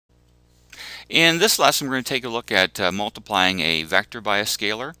In this lesson, we're going to take a look at multiplying a vector by a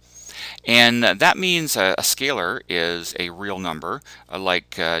scalar. And that means a scalar is a real number,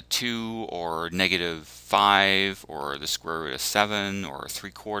 like 2 or -5 or the square root of 7 or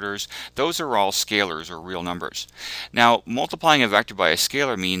 3/4. Those are all scalars or real numbers. Now, multiplying a vector by a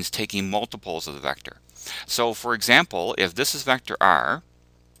scalar means taking multiples of the vector. So, for example, if this is vector r,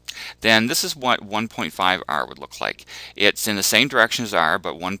 then this is what 1.5r would look like. It's in the same direction as r,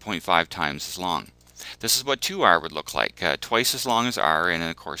 but 1.5 times as long. This is what 2r would look like, twice as long as r, and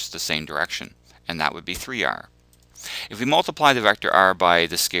of course the same direction, and that would be 3r. If we multiply the vector r by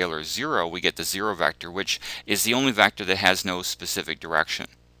the scalar 0, we get the 0 vector, which is the only vector that has no specific direction.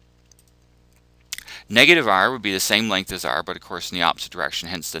 Negative r would be the same length as r, but of course in the opposite direction,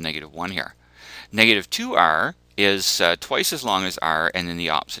 hence the -1 here. Negative 2r is twice as long as r and in the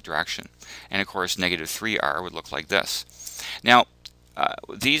opposite direction. And of course negative 3r would look like this. Now,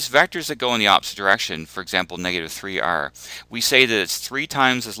 these vectors that go in the opposite direction, for example negative 3r, we say that it's 3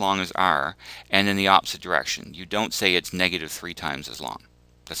 times as long as r and in the opposite direction. You don't say it's -3 times as long.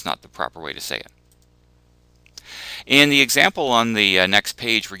 That's not the proper way to say it. In the example on the next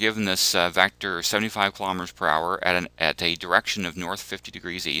page, we're given this vector 75 kilometers per hour at a direction of north 50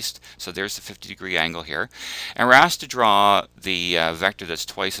 degrees east. So there's the 50-degree angle here. And we're asked to draw the vector that's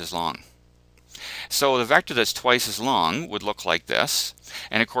twice as long. So the vector that's twice as long would look like this.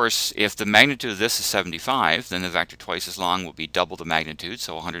 And of course, if the magnitude of this is 75, then the vector twice as long will be double the magnitude,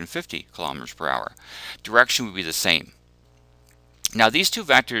 so 150 kilometers per hour. Direction would be the same. Now, these two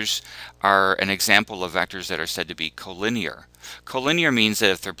vectors are an example of vectors that are said to be collinear. Collinear means that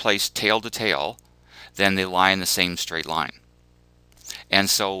if they're placed tail to tail, then they lie in the same straight line. And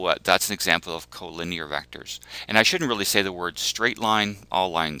so that's an example of collinear vectors. And I shouldn't really say the word straight line.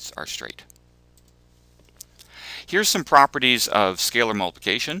 All lines are straight. Here's some properties of scalar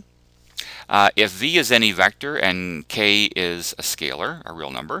multiplication. If v is any vector and k is a scalar, a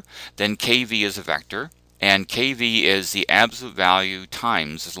real number, then kv is a vector. And kv is the absolute value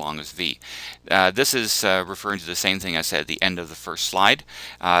times as long as v. This is referring to the same thing I said at the end of the first slide.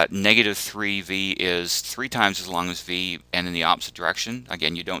 -3v is 3 times as long as v and in the opposite direction.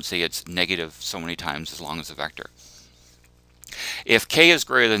 Again, you don't say it's negative so many times as long as a vector. If k is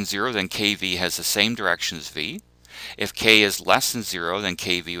greater than 0, then kv has the same direction as v. If k is less than 0, then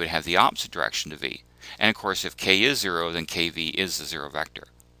kv would have the opposite direction to v. And of course, if k is 0, then kv is the 0 vector.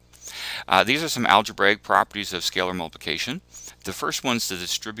 These are some algebraic properties of scalar multiplication. The first one's the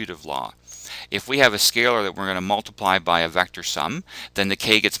distributive law. If we have a scalar that we're going to multiply by a vector sum, then the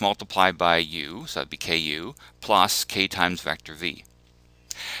k gets multiplied by u, so that'd be ku, plus k times vector v.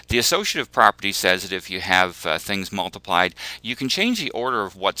 The associative property says that if you have things multiplied, you can change the order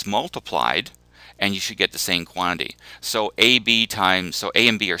of what's multiplied, and you should get the same quantity. So A and B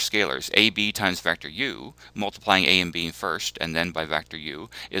are scalars. AB times vector u, multiplying A and B first and then by vector u,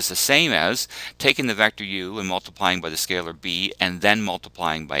 is the same as taking the vector u and multiplying by the scalar b and then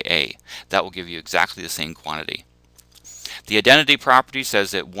multiplying by A. That will give you exactly the same quantity. The identity property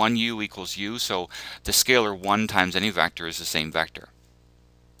says that 1u equals u, so the scalar 1 times any vector is the same vector.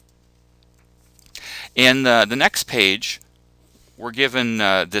 In the next page, we're given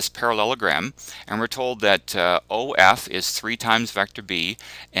this parallelogram, and we're told that OF is 3 times vector B,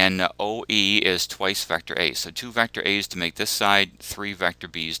 and OE is twice vector A. So 2 vector A's to make this side, 3 vector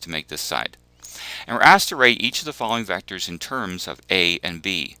B's to make this side. And we're asked to write each of the following vectors in terms of A and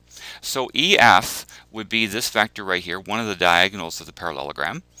B. So EF would be this vector right here, one of the diagonals of the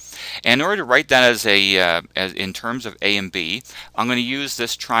parallelogram. And in order to write that as in terms of A and B, I'm going to use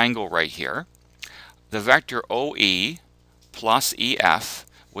this triangle right here. The vector OE plus EF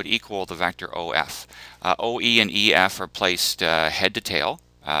would equal the vector OF. OE and EF are placed head to tail.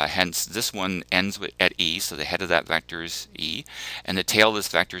 Hence, this one ends at E, so the head of that vector is E, and the tail of this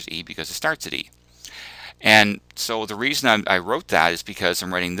vector is E because it starts at E. And so the reason I wrote that is because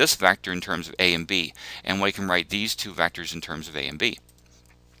I'm writing this vector in terms of A and B, and we can write these two vectors in terms of A and B.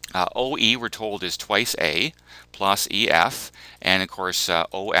 OE, we're told, is twice A plus EF, and of course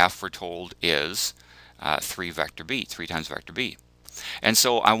OF, we're told, is 3 times vector B. And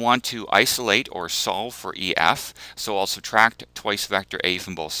so I want to isolate or solve for EF, so I'll subtract twice vector A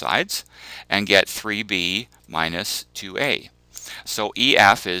from both sides and get 3B minus 2A. So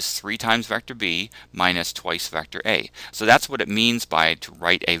EF is 3 times vector B minus twice vector A. So that's what it means by to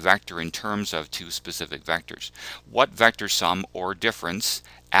write a vector in terms of 2 specific vectors. What vector sum or difference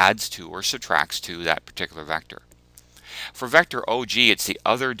adds to or subtracts to that particular vector. For vector OG, it's the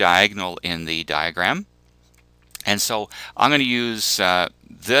other diagonal in the diagram. And so I'm going to use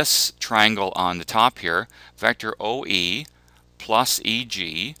this triangle on the top here. Vector OE plus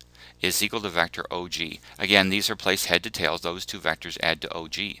EG is equal to vector OG. Again, these are placed head to tails. Those two vectors add to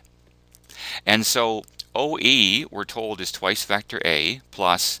OG. And so OE, we're told, is twice vector A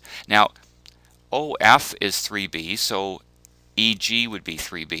plus, now OF is 3B, so EG would be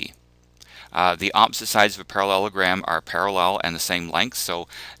 3B. The opposite sides of a parallelogram are parallel and the same length, so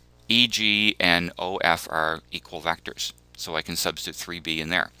EG and OF are equal vectors. So I can substitute 3B in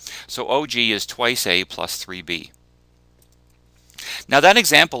there. So OG is twice A plus 3B. Now that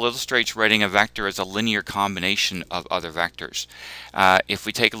example illustrates writing a vector as a linear combination of other vectors. If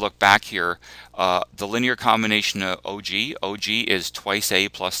we take a look back here, the linear combination of OG is twice A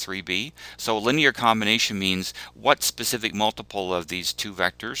plus 3B. So a linear combination means what specific multiple of these two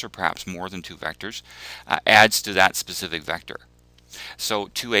vectors, or perhaps more than two vectors, adds to that specific vector. So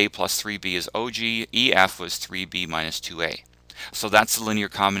 2A plus 3B is OG, EF was 3B minus 2A. So that's the linear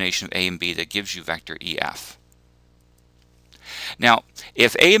combination of A and B that gives you vector EF. Now,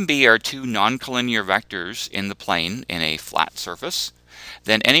 if A and B are two non-collinear vectors in the plane in a flat surface,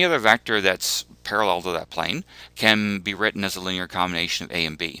 then any other vector that's parallel to that plane can be written as a linear combination of A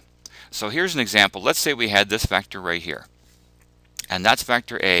and B. So here's an example. Let's say we had this vector right here, and that's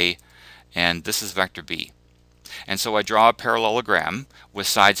vector A, and this is vector B. And so I draw a parallelogram with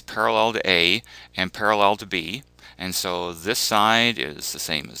sides parallel to A and parallel to B. And so this side is the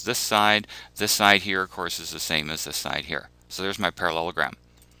same as this side. This side here, of course, is the same as this side here. So there's my parallelogram.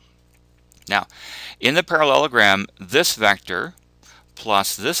 Now, in the parallelogram, this vector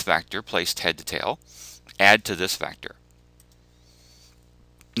plus this vector placed head to tail add to this vector.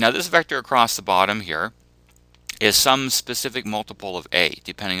 Now this vector across the bottom here is some specific multiple of A,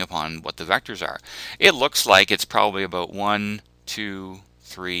 depending upon what the vectors are. It looks like it's probably about 1, 2,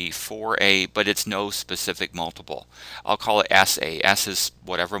 3, 4A, but it's no specific multiple. I'll call it SA. S is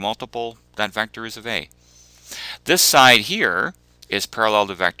whatever multiple that vector is of A. This side here is parallel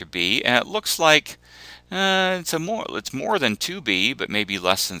to vector B, and it looks like it's more than 2B, but maybe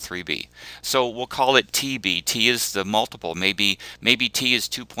less than 3B. So we'll call it TB. T is the multiple. Maybe T is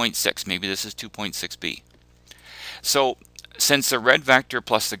 2.6. Maybe this is 2.6B. So since the red vector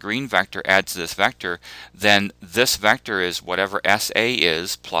plus the green vector adds to this vector, then this vector is whatever SA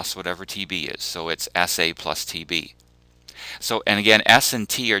is plus whatever TB is. So it's SA plus TB. So, and again, S and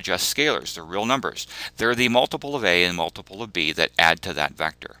T are just scalars. They're real numbers. They're the multiple of A and multiple of B that add to that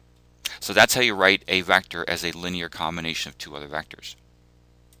vector. So that's how you write a vector as a linear combination of two other vectors.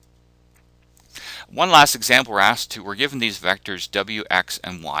 One last example, we're given these vectors W, X,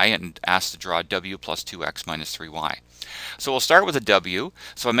 and Y, and asked to draw W plus 2X minus 3Y. So we'll start with a W.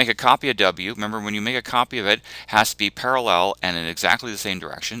 So I make a copy of W. Remember, when you make a copy of it, it has to be parallel and in exactly the same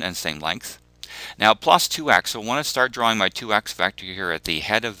direction and same length. Now plus 2x, so I want to start drawing my 2x vector here at the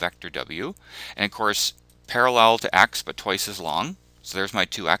head of vector W, and of course parallel to x but twice as long, so there's my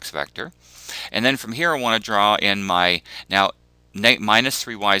 2x vector. And then from here I want to draw in my, now minus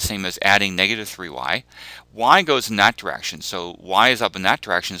 3y is same as adding negative 3y. Y goes in that direction, so y is up in that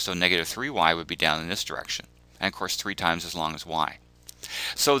direction, so negative 3y would be down in this direction, and of course 3 times as long as y.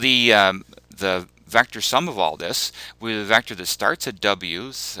 So the vector sum of all this with a vector that starts at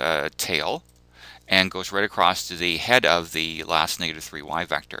W's tail and goes right across to the head of the last negative 3y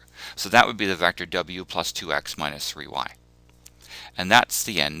vector. So that would be the vector W plus 2x minus 3y. And that's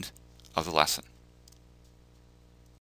the end of the lesson.